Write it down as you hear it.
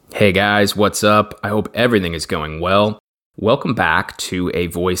Hey guys, what's up? I hope everything is going well. Welcome back to A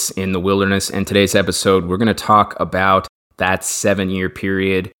Voice in the Wilderness. In today's episode, we're going to talk about that 7-year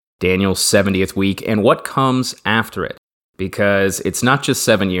period, Daniel's 70th week, and what comes after it. Because it's not just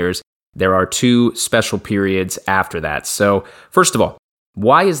 7 years, there are 2 special periods after that. So, first of all,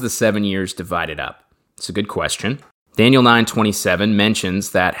 why is the 7 years divided up? It's a good question. Daniel 9:27 mentions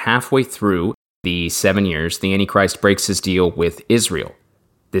that halfway through the 7 years, the Antichrist breaks his deal with Israel.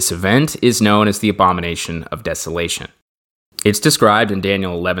 This event is known as the Abomination of Desolation. It's described in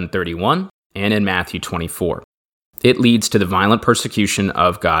Daniel 11:31 and in Matthew 24. It leads to the violent persecution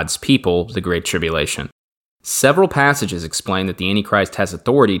of God's people, the Great Tribulation. Several passages explain that the Antichrist has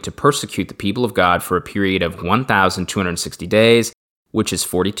authority to persecute the people of God for a period of 1,260 days, which is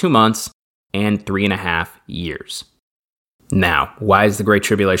 42 months and 3.5 years. Now, why is the Great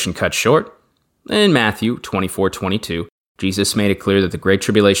Tribulation cut short? In Matthew 24:22, Jesus made it clear that the Great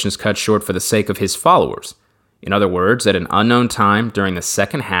Tribulation is cut short for the sake of his followers. In other words, at an unknown time during the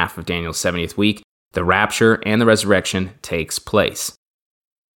second half of Daniel's 70th week, the rapture and the resurrection takes place.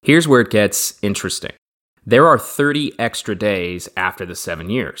 Here's where it gets interesting. There are 30 extra days after the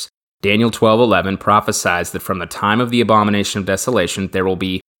 7 years. Daniel 12:11 prophesies that from the time of the Abomination of Desolation, there will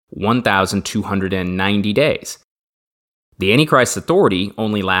be 1,290 days. The Antichrist's authority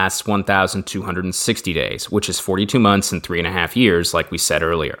only lasts 1,260 days, which is 42 months and 3.5 years, like we said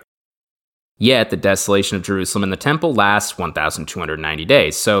earlier. Yet, the desolation of Jerusalem and the temple lasts 1,290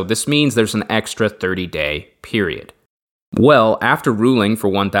 days, so this means there's an extra 30-day period. Well, after ruling for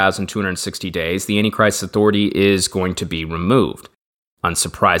 1,260 days, the Antichrist's authority is going to be removed.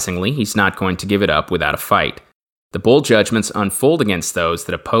 Unsurprisingly, he's not going to give it up without a fight. The bowl judgments unfold against those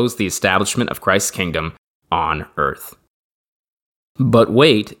that oppose the establishment of Christ's kingdom on earth. But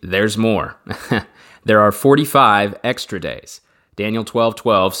wait, there's more. There are 45 extra days. Daniel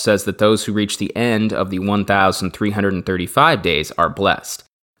 12:12 says that those who reach the end of the 1,335 days are blessed.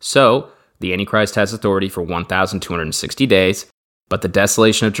 So, the Antichrist has authority for 1,260 days, but the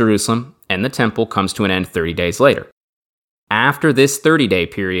desolation of Jerusalem and the temple comes to an end 30 days later. After this 30-day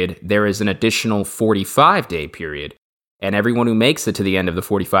period, there is an additional 45-day period, and everyone who makes it to the end of the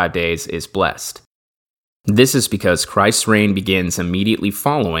 45 days is blessed. This is because Christ's reign begins immediately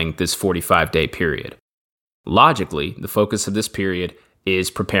following this 45-day period. Logically, the focus of this period is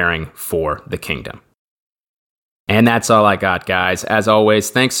preparing for the kingdom. And that's all I got, guys. As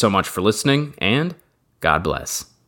always, thanks so much for listening, and God bless.